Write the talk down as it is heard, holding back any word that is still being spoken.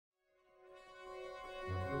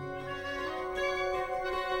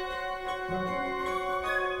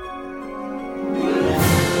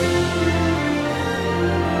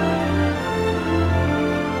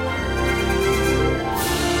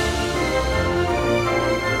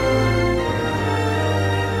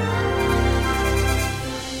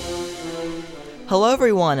Hello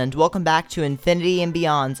everyone, and welcome back to Infinity and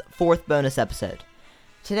Beyond's 4th bonus episode.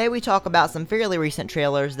 Today we talk about some fairly recent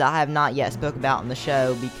trailers that I have not yet spoke about on the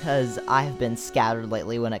show because I have been scattered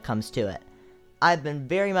lately when it comes to it. I've been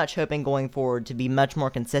very much hoping going forward to be much more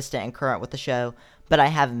consistent and current with the show, but I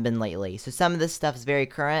haven't been lately, so some of this stuff is very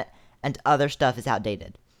current and other stuff is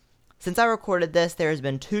outdated. Since I recorded this, there has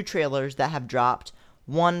been 2 trailers that have dropped.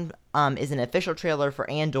 One is an official trailer for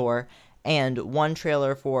Andor, and one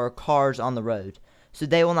trailer for Cars on the Road. So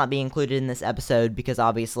they will not be included in this episode because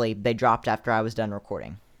obviously they dropped after I was done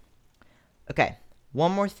recording. Okay,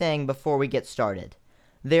 one more thing before we get started.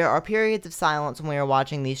 There are periods of silence when we are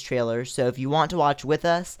watching these trailers, so if you want to watch with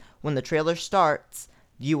us, when the trailer starts,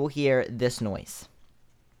 you will hear this noise.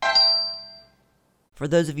 For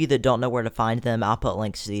those of you that don't know where to find them, I'll put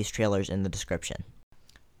links to these trailers in the description.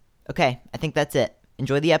 Okay, I think that's it.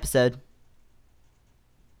 Enjoy the episode.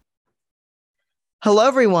 Hello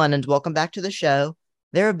everyone, and welcome back to the show.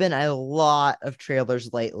 There have been a lot of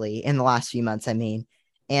trailers lately, in the last few months, and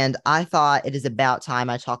I thought it is about time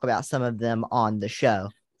I talk about some of them on the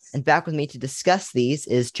show. And back with me to discuss these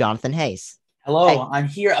is Jonathan Hayes. Hello, Hey. I'm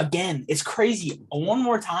here again. It's crazy. One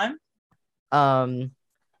more time?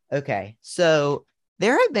 Okay, so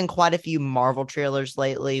there have been quite a few Marvel trailers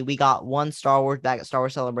lately. We got one Star Wars back at Star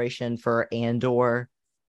Wars Celebration for Andor,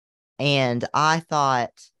 and I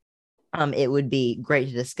thought it would be great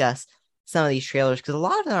to discuss some of these trailers because a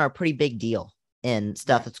lot of them are a pretty big deal in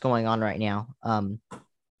stuff that's going on right now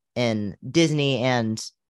in Disney and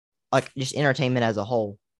like just entertainment as a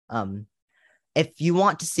whole. If you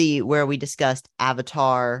want to see where we discussed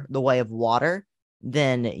Avatar: The Way of Water,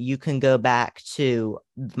 then you can go back to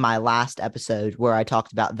my last episode where I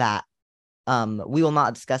talked about that. We will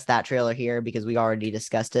not discuss that trailer here because we already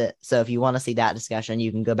discussed it. So if you want to see that discussion,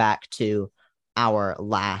 you can go back to our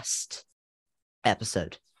last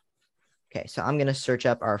episode. Okay, so I'm going to search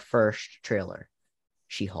up our first trailer,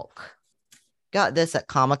 She-Hulk. Got this at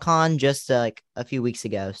Comic-Con just like a few weeks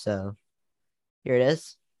ago, so here it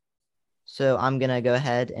is. So I'm going to go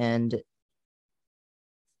ahead and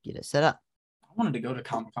get it set up. I wanted to go to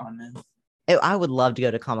Comic-Con, man. I would love to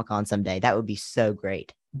go to Comic-Con someday. That would be so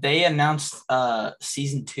great. They announced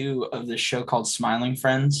season 2 of this show called Smiling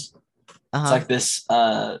Friends. Uh-huh. It's like this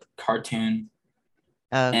cartoon.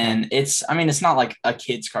 Okay. And it's not like a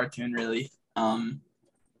kid's cartoon, really.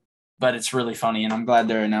 But it's really funny, and I'm glad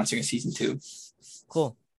they're announcing a season 2.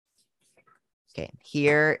 Cool. Okay,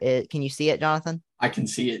 can you see it, Jonathan? I can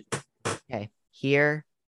see it. Okay, here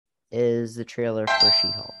is the trailer for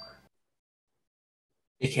She-Hulk.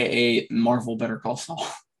 AKA Marvel Better Call Saul.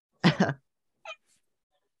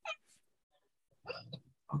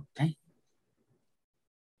 Okay.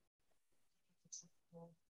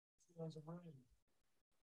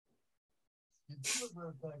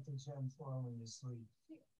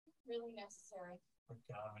 Really necessary. For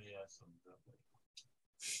comedy, absolutely.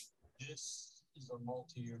 This is a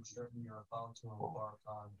multi-year journey you're about to embark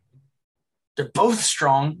on. They're both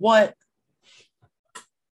strong. What?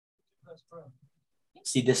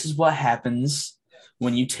 See, this is what happens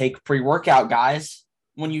when you take pre-workout, guys.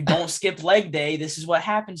 When you don't skip leg day, this is what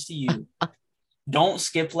happens to you. Don't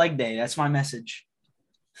skip leg day. That's my message.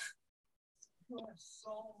 You have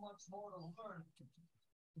so much more to learn.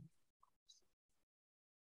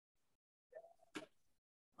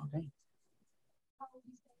 Okay.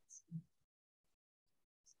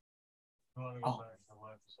 You want to go back to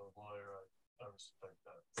life as a lawyer? I respect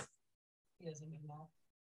that. He doesn't even know.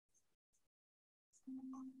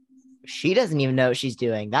 She doesn't even know what she's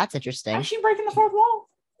doing. That's interesting. How's she breaking the fourth wall?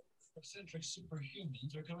 Eccentric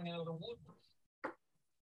superhumans are coming out of the woodwork.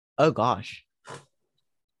 Oh gosh.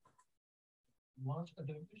 Launch a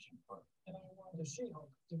division part, and I wanted the She-Hulk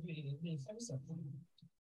to be the face of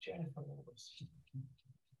Jennifer Lewis.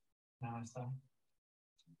 Now I saw.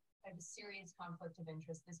 I have a serious conflict of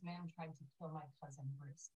interest. This man tried to kill my cousin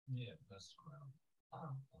Bruce. Yeah, that's correct.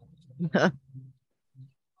 Oh.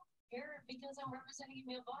 Here, because I'm representing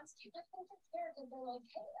Emil Bonsky, but they don't care because they're like,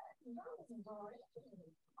 hey, that girl isn't great.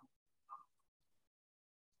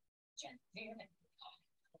 Jen, damn it.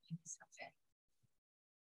 It's not fair.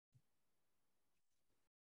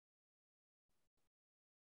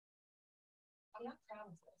 I'm not proud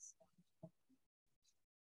of this.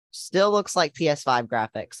 Still looks like PS5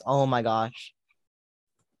 graphics. Oh my gosh.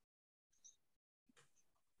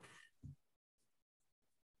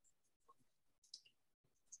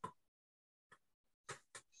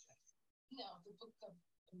 No, the book of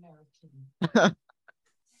American.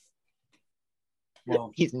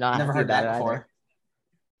 Well, He's not never happy heard about that it before.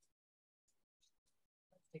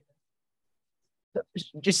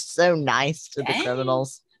 Either. Just so nice to the Dang.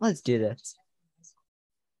 criminals. Let's do this.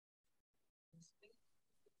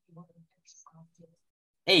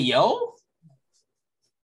 Hey, yo.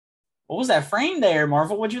 What was that frame there,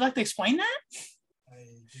 Marvel? Would you like to explain that? I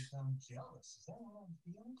think I'm jealous. Is that what I'm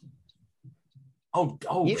feeling?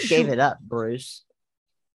 Oh, You shoot. gave it up, Bruce.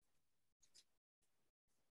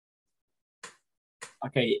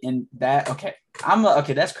 Okay, and that okay.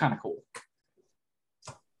 Okay, that's kind of cool.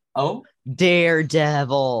 Oh,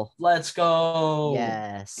 Daredevil. let's go.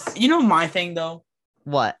 Yes. You know my thing though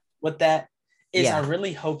What? with that is Yeah. I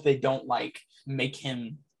really hope they don't like make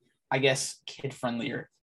him, I guess, kid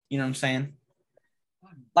friendlier. You know what I'm saying?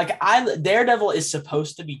 Like Daredevil is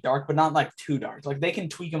supposed to be dark, but not like too dark. Like they can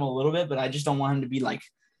tweak him a little bit, but I just don't want him to be like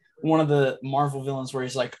one of the Marvel villains where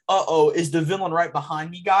he's like, "Uh-oh, is the villain right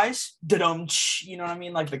behind me, guys?" Da-dum, you know what I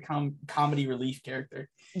mean? Like the comedy relief character.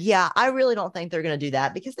 Yeah, I really don't think they're going to do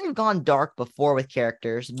that because they've gone dark before with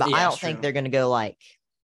characters, but I Yeah, don't it's think true. they're going to go like,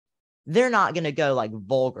 they're not going to go like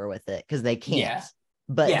vulgar with it because they can't. Yeah.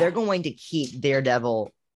 But Yeah. they're going to keep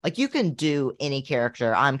Daredevil. Like you can do any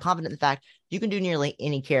character. I'm confident in the fact you can do nearly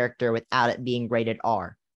any character without it being rated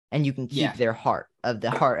R, and you can keep Yeah. their heart of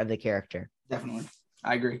the character. Definitely.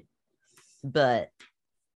 I agree. But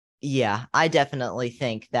yeah, I definitely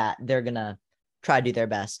think that they're gonna try to do their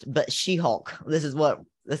best. But She-Hulk, this is what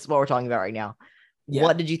we're talking about right now. Yeah.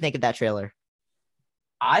 What did you think of that trailer?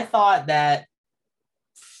 I thought that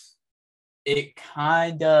it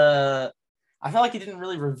I felt like it didn't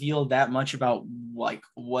really reveal that much about like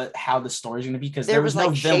how the story's going to be because There was no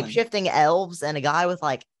like villain. shape-shifting elves and a guy with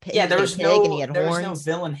like Yeah, there was no and he had horns. was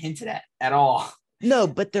no villain hinted at all. No,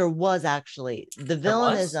 but there was actually. The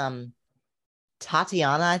villain was? is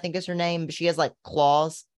Tatiana, I think is her name, but she has like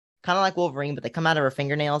claws, kind of like Wolverine, but they come out of her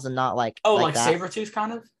fingernails and not like like that. Sabretooth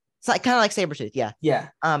kind of? It's like kind of like Sabretooth, yeah. Yeah.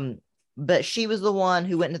 But she was the one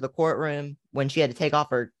who went into the courtroom when she had to take off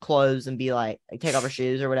her clothes and be like take off her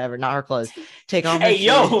shoes or whatever. Not her clothes. Take off her Hey,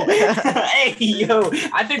 yo. shoes. Hey, yo.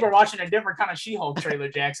 I think we're watching a different kind of She-Hulk trailer,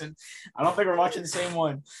 Jackson. I don't think we're watching the same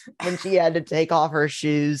one. When she had to take off her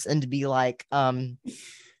shoes and to be like I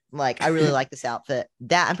really like this outfit.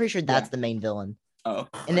 That I'm pretty sure that's the main villain. Oh.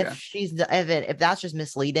 And okay. if that's just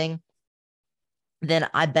misleading, then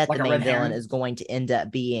I bet Like the a main red villain herring? is going to end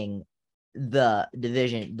up being the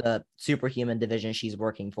division, the superhuman division she's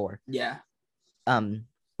working for. Yeah.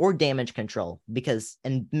 Or damage control, because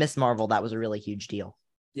in Miss Marvel, that was a really huge deal.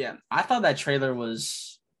 Yeah. I thought that trailer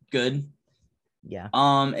was good. Yeah.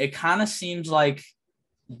 It kind of seems like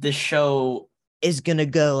the show is gonna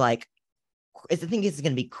go like I think it's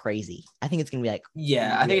gonna be crazy. I think it's gonna be like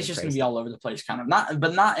I think it's just gonna be all over the place, kind of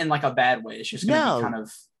not in like a bad way. It's just gonna be kind of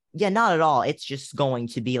not at all. It's just going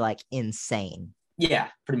to be like insane. Yeah,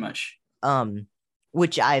 pretty much.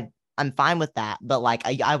 Which I'm fine with that, but like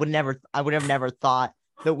I would have never thought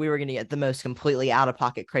that we were gonna get the most completely out of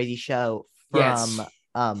pocket crazy show from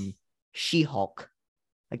She-Hulk.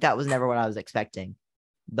 Like that was never what I was expecting,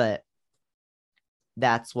 but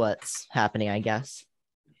that's what's happening, I guess.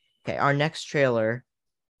 Okay, our next trailer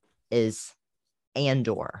is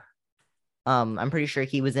Andor. I'm pretty sure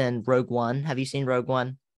he was in Rogue One. Have you seen Rogue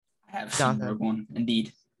One? I have seen Rogue One,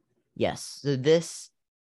 indeed. Yes. So this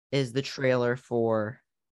is the trailer for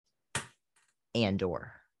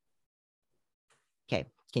Andor. Okay,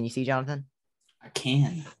 can you see, Jonathan? I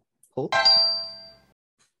can. Cool.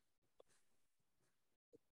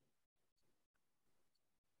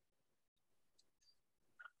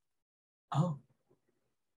 Oh.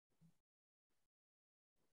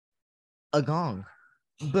 A gong.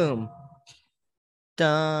 Boom.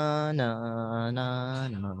 Da-na-na-na.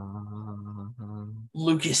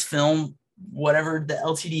 Lucasfilm, whatever the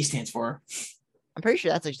LTD stands for. I'm pretty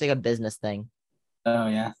sure that's just like a business thing. Oh,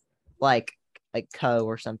 yeah. Like Co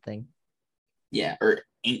or something. Yeah, or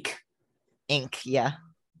Inc. Inc, yeah.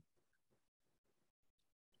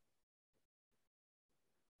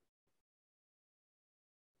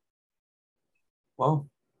 Whoa.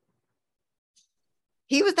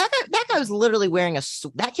 He was that guy was literally wearing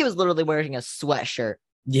that kid was literally wearing a sweatshirt.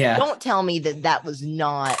 Yeah. Don't tell me that was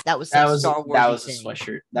Star Wars. That was a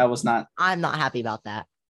sweatshirt. That was not. I'm not happy about that.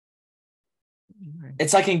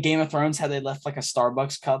 It's like in Game of Thrones how they left like a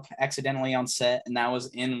Starbucks cup accidentally on set, and that was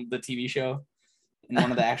in the TV show in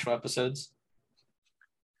one of the actual episodes.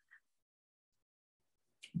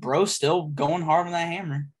 Bro, still going hard on that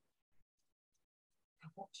hammer.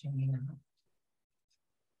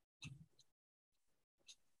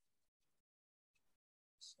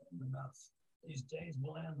 These days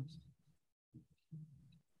will end.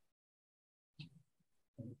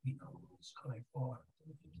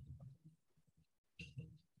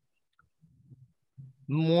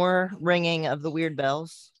 More ringing of the weird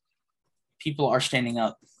bells. People are standing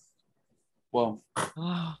up. Whoa.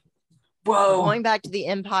 Whoa. Going back to the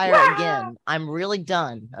Empire Wow. again. I'm really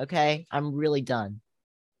done. Okay, I'm really done.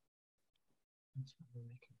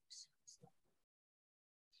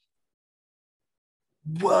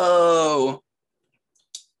 Whoa.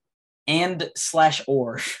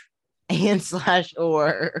 And/or. And slash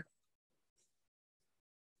or.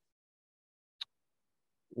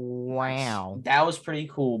 Wow. That was pretty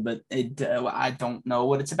cool, but I don't know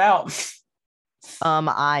what it's about.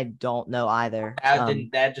 I don't know either.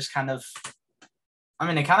 That just kind of, I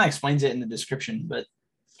mean, it kind of explains it in the description, but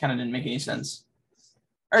kind of didn't make any sense.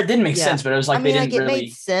 Or it didn't make sense, but it was like they didn't it really.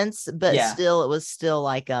 made sense, but still, it was still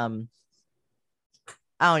like I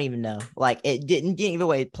don't even know. Like it didn't give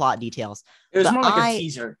away plot details. It was more like a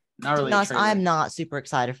teaser, not really a trailer. I'm not super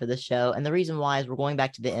excited for this show, and the reason why is we're going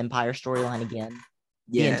back to the Empire storyline again.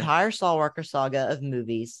 Yeah. The entire Skywalker saga of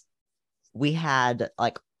movies. We had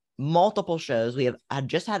like multiple shows. We had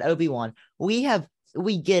just had Obi-Wan. We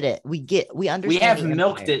get it. We understand. We have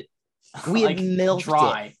milked it. We have milked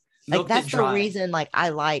dry. it. Like that's the reason like I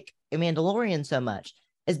like Mandalorian so much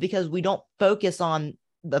is because we don't focus on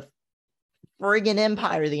the friggin'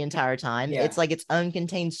 Empire the entire time. Yeah. It's like its own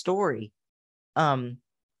contained story. But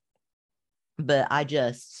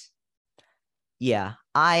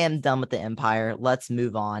I am done with the Empire. Let's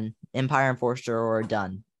move on. Empire and Forster are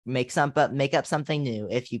done. Make up something new.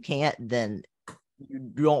 If you can't, then you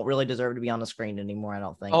don't really deserve to be on the screen anymore, I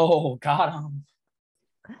don't think. Oh, got him.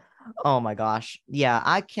 Oh my gosh. Yeah,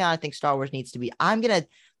 I kind of think Star Wars needs to be.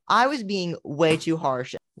 I was being way too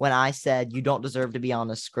harsh when I said you don't deserve to be on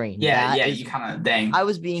the screen. Yeah, you kind of, dang. I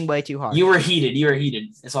was being way too harsh. You were heated.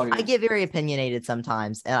 It's all good. I get very opinionated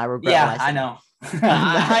sometimes, and I regret. Yeah, I know.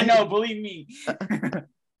 I know. Believe me.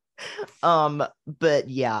 But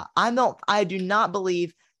yeah, I do not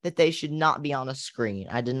believe that they should not be on a screen.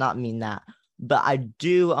 I did not mean that, but I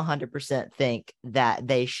do 100% think that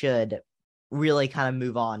they should really kind of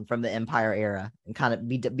move on from the Empire era and kind of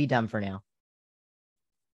be done for now.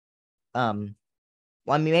 Well,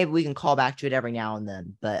 I mean, maybe we can call back to it every now and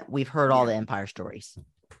then, but we've heard all the Empire stories.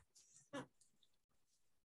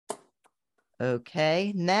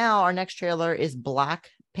 Okay, now our next trailer is Black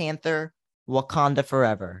Panther: Wakanda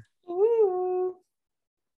Forever. Ooh.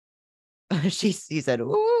 He said,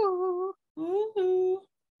 ooh. Ooh.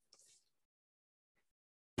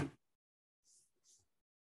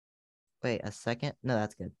 Wait a second. No,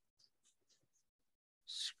 that's good.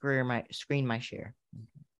 Screen my share.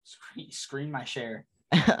 Screen my share.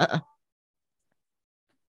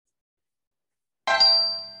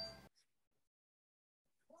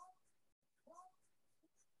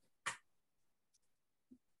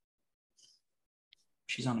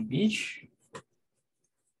 She's on a beach.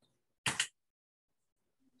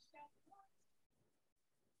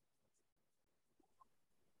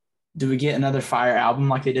 Do we get another fire album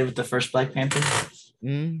like they did with the first Black Panther?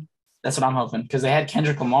 That's what I'm hoping, because they had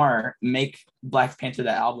Kendrick Lamar make Black Panther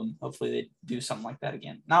that album. Hopefully they do something like that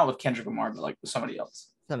again. Not with Kendrick Lamar, but like with somebody else.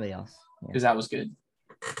 Because that was good.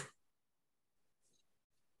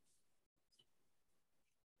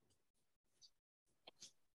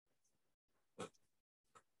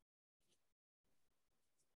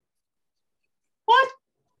 What?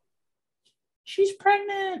 She's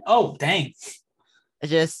pregnant. Oh, dang.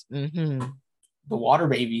 Just The water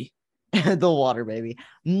baby. The water baby.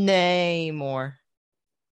 Nay, more.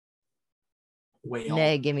 Whale.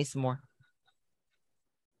 Nay, give me some more.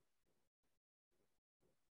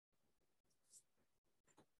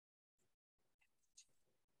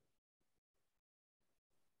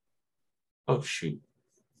 Oh, shoot.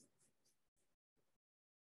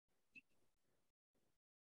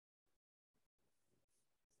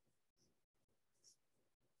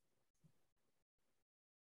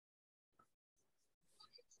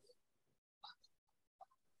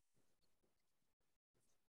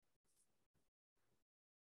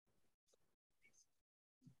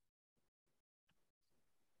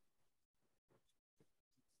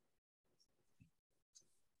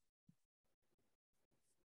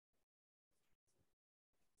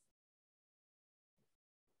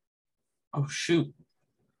 Oh, shoot.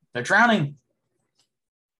 They're drowning.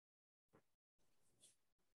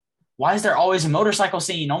 Why is there always a motorcycle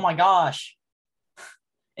scene? Oh, my gosh.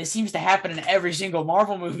 It seems to happen in every single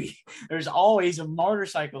Marvel movie. There's always a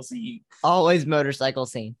motorcycle scene. Always motorcycle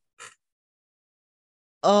scene.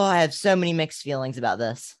 Oh, I have so many mixed feelings about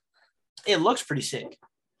this. It looks pretty sick.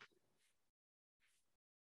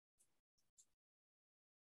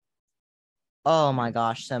 Oh my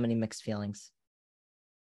gosh, so many mixed feelings.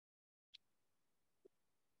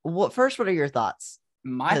 What are your thoughts?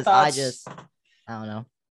 My thoughts. I don't know.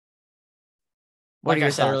 What are like I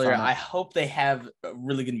your said thoughts earlier, on it? I hope they have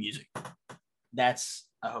really good music. I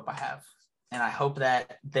hope I have. And I hope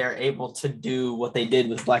that they're able to do what they did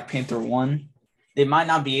with Black Panther 1. They might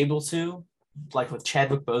not be able to, like with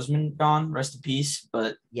Chadwick Boseman gone, rest in peace,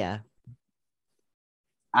 but Yeah.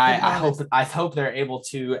 I honest- hope they're able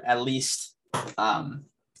to at least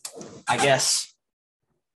I guess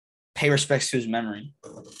pay respects to his memory.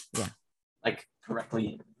 Yeah. Like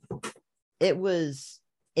correctly.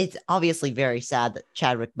 It's obviously very sad that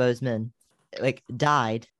Chadwick Boseman like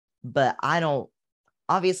died, but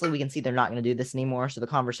obviously we can see they're not going to do this anymore, so the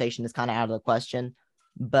conversation is kind of out of the question.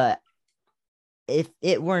 But if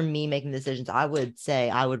it were me making decisions, I would say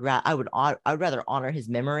I would rather honor his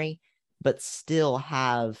memory, but still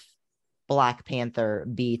have Black Panther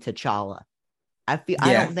be T'Challa. I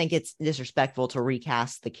don't think it's disrespectful to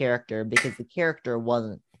recast the character because the character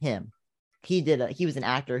wasn't him. He was an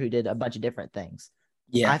actor who did a bunch of different things.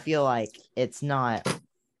 Yeah. I feel like it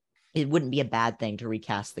wouldn't be a bad thing to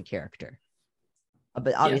recast the character.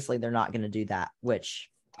 But obviously they're not going to do that, which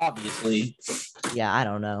obviously. Yeah, I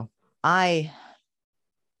don't know.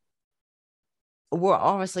 We're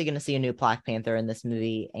obviously going to see a new Black Panther in this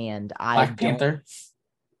movie, and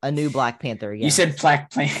a new Black Panther. Yeah, You said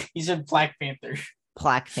Black Panther. You said Black Panther.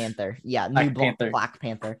 Black Panther. Yeah, Black Panther. Black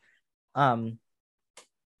Panther. I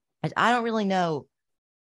don't really know.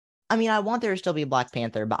 I mean, I want there to still be a Black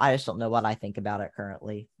Panther, but I just don't know what I think about it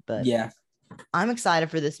currently. But yeah, I'm excited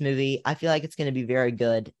for this movie. I feel like it's going to be very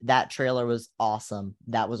good. That trailer was awesome.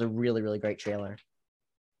 That was a really, really great trailer.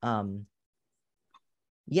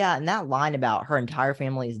 Yeah, and that line about her entire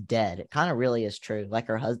family is dead, it kind of really is true. Like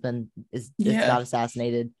her husband got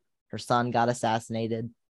assassinated, her son got assassinated,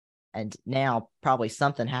 and now probably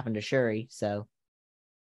something happened to Shuri, so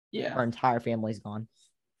yeah, her entire family's gone.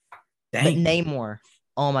 Dang. But Namor,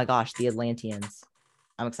 oh my gosh, the Atlanteans.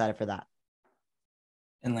 I'm excited for that.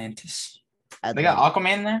 Atlantis. They got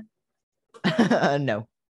Aquaman there? No.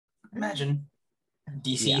 Imagine.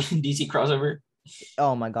 DC crossover.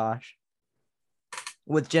 Oh my gosh.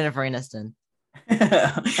 With Jennifer Aniston.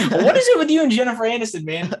 What is it with you and Jennifer Aniston,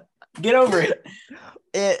 man? Get over it.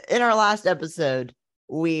 In our last episode,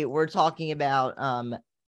 we were talking about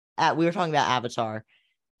Avatar,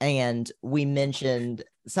 and we mentioned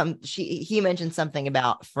he mentioned something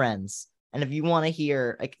about Friends. And if you want to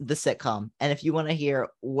hear like the sitcom, and if you want to hear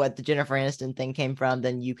what the Jennifer Aniston thing came from,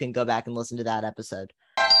 then you can go back and listen to that episode.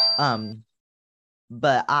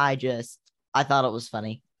 But I thought it was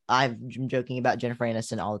funny. I'm joking about Jennifer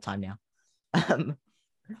Aniston all the time now.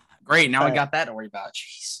 Great. Now we got that to worry about.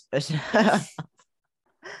 Jeez.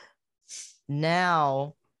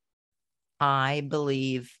 Now, I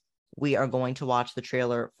believe we are going to watch the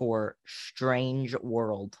trailer for Strange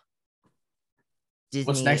World. Disney,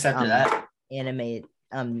 what's next after that? Animate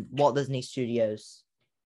Walt Disney Studios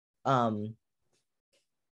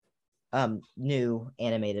new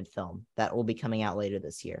animated film that will be coming out later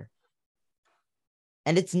this year.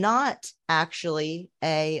 And it's not actually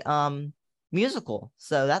a musical,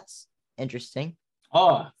 so that's interesting.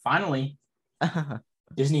 Oh, finally.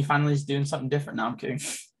 Disney finally is doing something different. No, I'm kidding.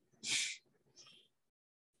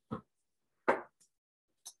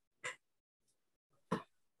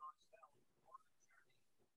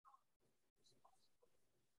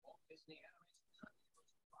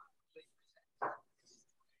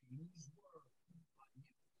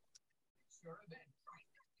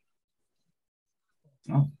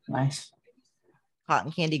 Oh, nice.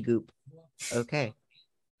 Cotton candy goop. Okay.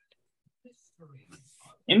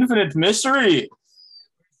 Infinite mystery.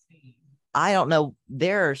 I don't know.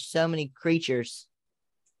 There are so many creatures.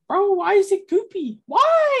 Bro, why is it goopy?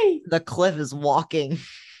 Why? The cliff is walking.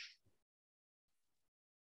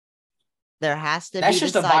 There has to be. That's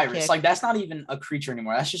just a virus. Like, that's not even a creature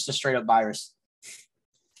anymore. That's just a straight up virus.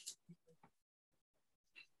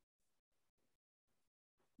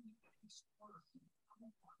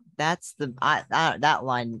 That's that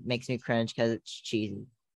line makes me cringe because it's cheesy.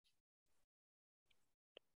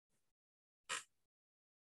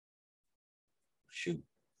 Shoot.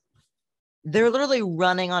 They're literally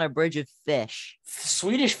running on a bridge of fish.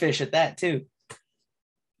 Swedish fish at that, too.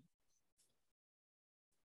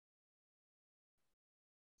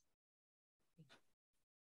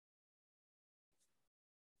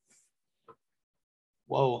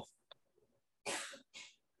 Whoa.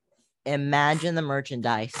 Imagine the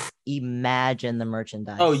merchandise. Imagine the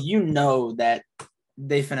merchandise. Oh, you know that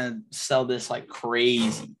they finna sell this like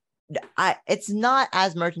crazy. It's not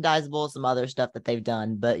as merchandisable as some other stuff that they've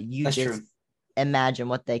done, but That's just true. Imagine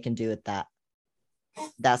what they can do with that.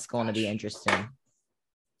 That's going to be interesting.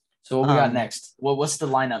 So what we got next? What's the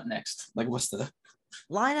lineup next? Like, what's the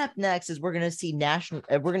line up next is we're gonna see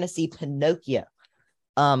Pinocchio,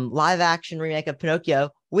 live action remake of Pinocchio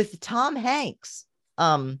with Tom Hanks.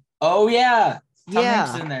 Oh yeah, Tom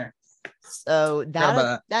Hanks is Yeah, in there. so Forgot about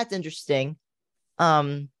that. that's interesting.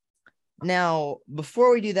 Now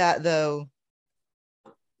before we do that though,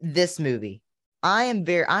 this movie, I'm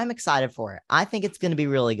excited for it. I think it's gonna be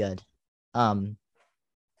really good.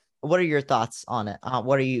 What are your thoughts on it?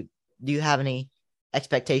 Do you have any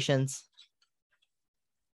expectations?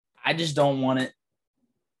 I just don't want it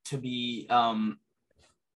to be. I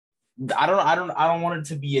don't want it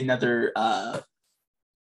to be another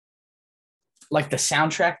like the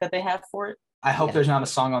soundtrack that they have for it. I hope Yeah. there's not a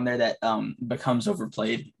song on there that becomes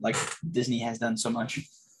overplayed like Disney has done so much.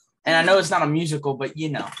 And I know it's not a musical, but you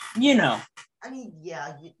know. I mean,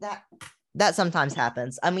 yeah, that sometimes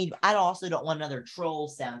happens. I mean, I also don't want another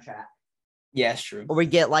Trolls soundtrack Yeah, it's true. where we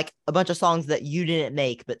get like a bunch of songs that you didn't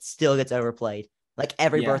make but still gets overplayed, like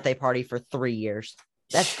every Yeah. birthday party for 3 years.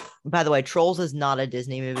 That's, by the way, Trolls is not a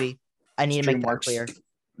Disney movie. I need to make that DreamWorks. clear.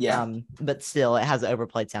 Yeah. But still, it has an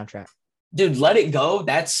overplayed soundtrack. Dude, Let It Go.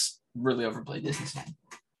 That's really overplayed Disney song.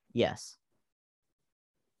 Yes.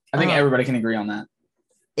 I think everybody can agree on that.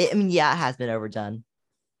 I mean, yeah, it has been overdone.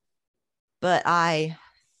 But I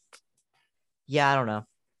don't know.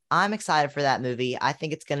 I'm excited for that movie. I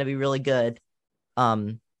think it's going to be really good. But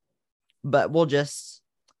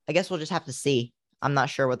I guess we'll just have to see. I'm not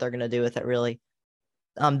sure what they're going to do with it really.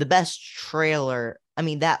 The best trailer, I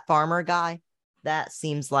mean, that farmer guy, that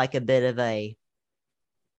seems like a bit of a,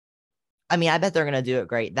 I mean, I bet they're going to do it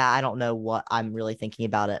great. That I don't know what I'm really thinking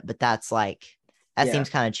about it, but that seems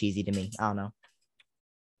kind of cheesy to me. I don't know.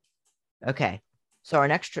 Okay. So our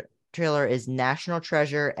next trailer is National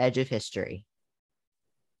Treasure: Edge of History.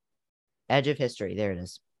 Edge of History. There it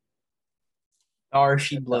is.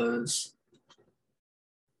 She blows.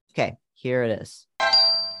 Okay, here it is.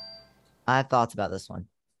 I have thoughts about this one.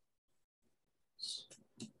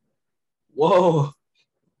 Whoa.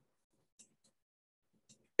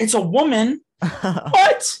 It's a woman.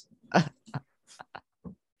 What?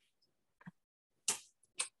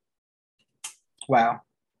 Wow.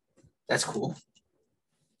 That's cool.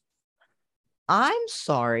 I'm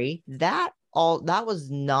sorry. That was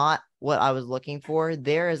not what I was looking for.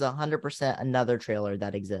 There is 100% another trailer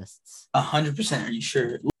that exists. 100%. Are you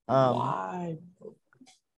sure? Why?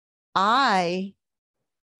 I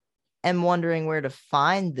am wondering where to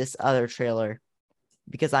find this other trailer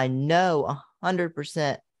because I know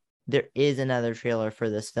 100% there is another trailer for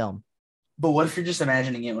this film. But what if you're just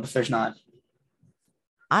imagining it? What if there's not?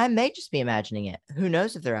 I may just be imagining it. Who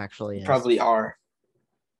knows if there actually is? Probably are.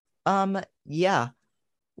 Yeah.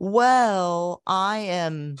 Well,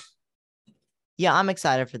 I'm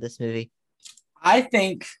excited for this movie. I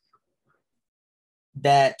think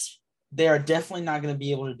that they are definitely not going to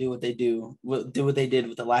be able to do what they did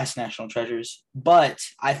with the last National Treasures, but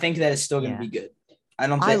I think that it's still going to be good. I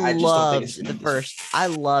just don't think it's the first. I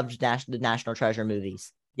loved the National Treasure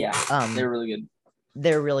movies. Yeah, they're really good.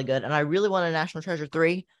 They're really good, and I really wanted National Treasure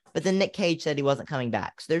 3, but then Nick Cage said he wasn't coming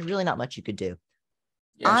back, so there's really not much you could do.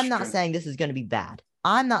 Yeah, I'm not saying this is going to be bad.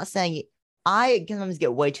 I'm not saying I sometimes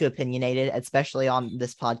get way too opinionated, especially on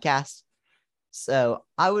this podcast. So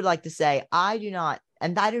I would like to say I do not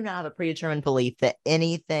have a predetermined belief that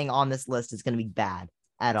anything on this list is going to be bad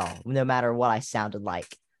at all, no matter what I sounded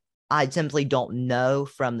like. I simply don't know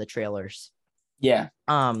from the trailers. Yeah.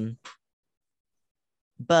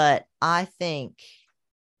 But I think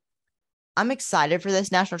I'm excited for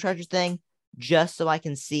this National Treasure thing just so I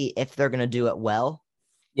can see if they're going to do it well.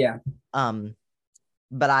 Yeah.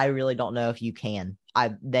 But I really don't know if you can. I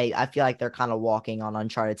feel like they're kind of walking on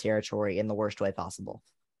uncharted territory in the worst way possible.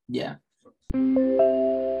 Yeah.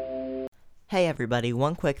 Hey everybody,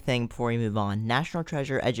 one quick thing before we move on. National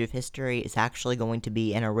Treasure: Edge of History is actually going to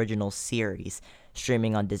be an original series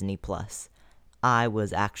streaming on Disney+. I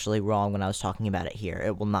was actually wrong when I was talking about it here.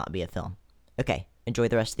 It will not be a film. Okay, enjoy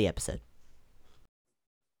the rest of the episode.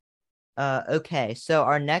 Okay, so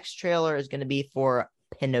our next trailer is going to be for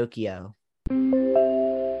Pinocchio.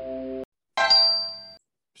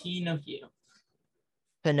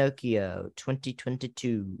 Pinocchio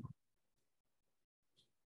 2022.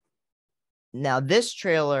 Now, this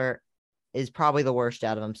trailer is probably the worst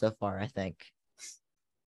out of them so far, I think.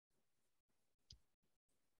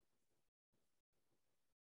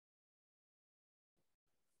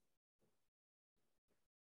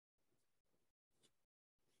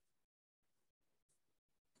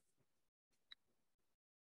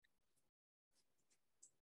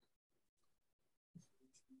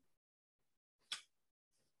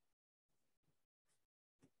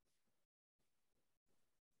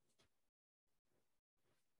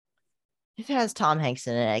 If it has Tom Hanks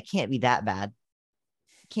in it, it can't be that bad.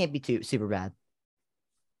 It can't be too super bad.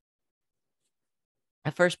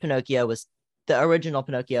 At first, the original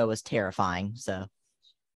Pinocchio was terrifying. So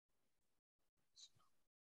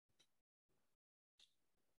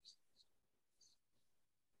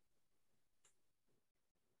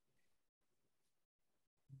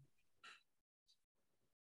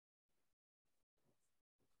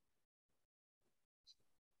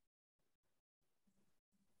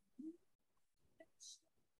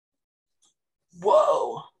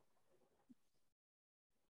Whoa.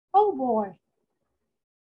 Oh boy.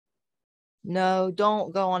 no,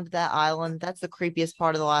 don't go onto that island. That's the creepiest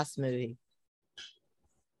part of the last movie.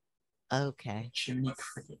 Okay, Jiminy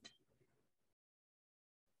Cricket.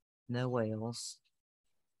 no whales.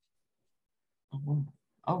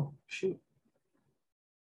 Oh, shoot.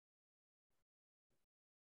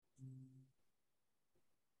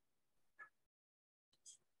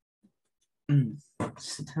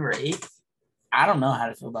 September 8th. I don't know how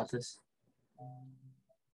to feel about this.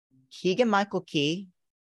 Keegan-Michael Key.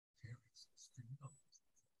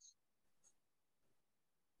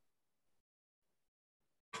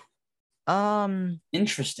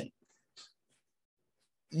 Interesting.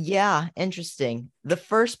 Yeah, interesting. The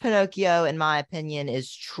first Pinocchio, in my opinion,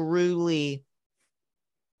 is truly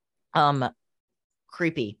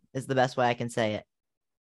creepy, is the best way I can say it.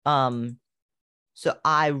 So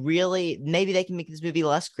I really, maybe they can make this movie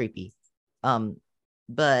less creepy.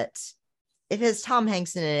 But if it's Tom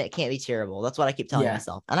Hanks in it, it can't be terrible. That's what I keep telling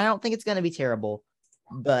myself. And I don't think it's going to be terrible.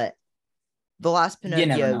 But the last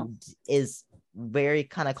Pinocchio is very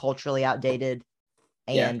kind of culturally outdated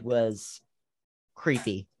and was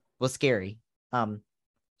creepy, was scary. So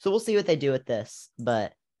we'll see what they do with this.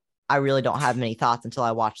 But I really don't have many thoughts until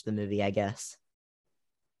I watch the movie, I guess.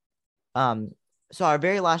 So our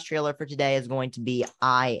very last trailer for today is going to be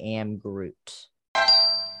I Am Groot,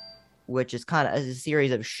 which is kind of a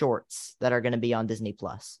series of shorts that are going to be on Disney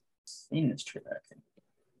Plus. Seen this trailer, I think.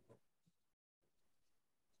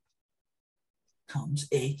 Comes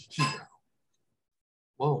a hero.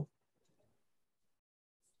 Whoa.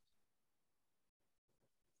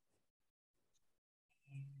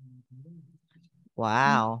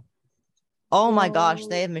 Wow. Oh my gosh,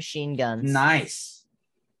 they have machine guns. Nice.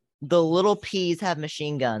 The little peas have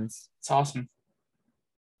machine guns. It's awesome.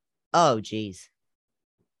 Oh, geez.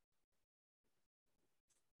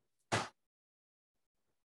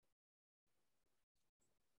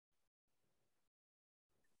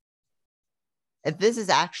 If this is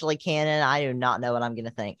actually canon, I do not know what I'm going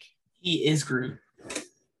to think. He is Groot.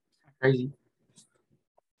 Crazy.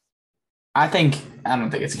 I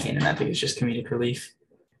don't think it's canon. I think it's just comedic relief.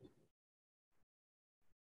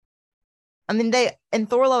 I mean, in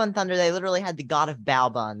Thor: Love and Thunder, they literally had the God of Bow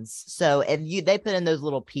Buns. So if they put in those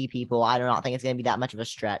little pea people, I do not think it's going to be that much of a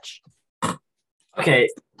stretch. Okay.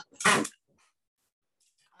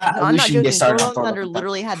 I'm not joking. Thor: Love and Thunder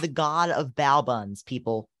literally had the God of Bow Buns,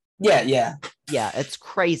 people. Yeah. Yeah, it's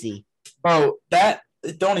crazy. Bro,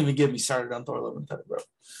 don't even get me started on Thor: Love and Thunder, bro.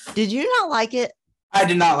 Did you not like it? I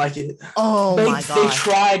did not like it. Oh my god. They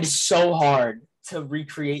tried so hard to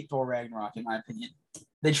recreate Thor Ragnarok, in my opinion.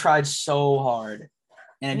 They tried so hard.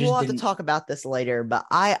 And we'll have to talk about this later, but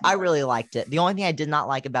I really liked it. The only thing I did not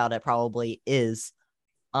like about it probably is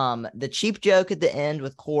the cheap joke at the end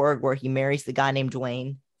with Korg where he marries the guy named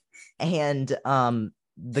Dwayne and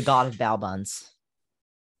the God of Bow Buns.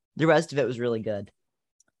 The rest of it was really good.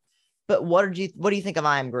 But what do you think of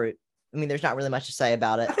I Am Groot? I mean, there's not really much to say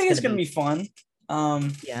about it. I think it's gonna be fun.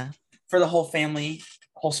 Yeah. For the whole family,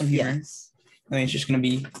 wholesome humor. Yes. I think it's just gonna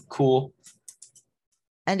be cool.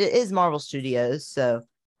 And it is Marvel Studios, so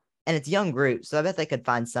and it's young Groot, so I bet they could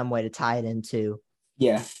find some way to tie it into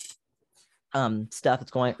stuff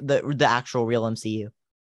that's going the actual real MCU.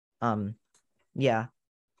 Yeah.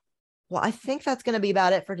 Well, I think that's going to be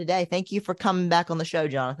about it for today. Thank you for coming back on the show,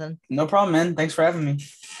 Jonathan. No problem, man. Thanks for having me.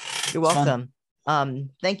 You're welcome.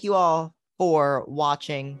 Thank you all for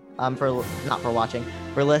watching.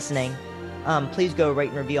 For listening. Please go rate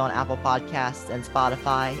and review on Apple Podcasts and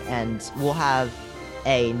Spotify, and we'll have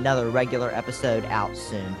another regular episode out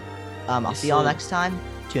soon. I'll see y'all next time.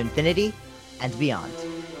 To infinity and beyond.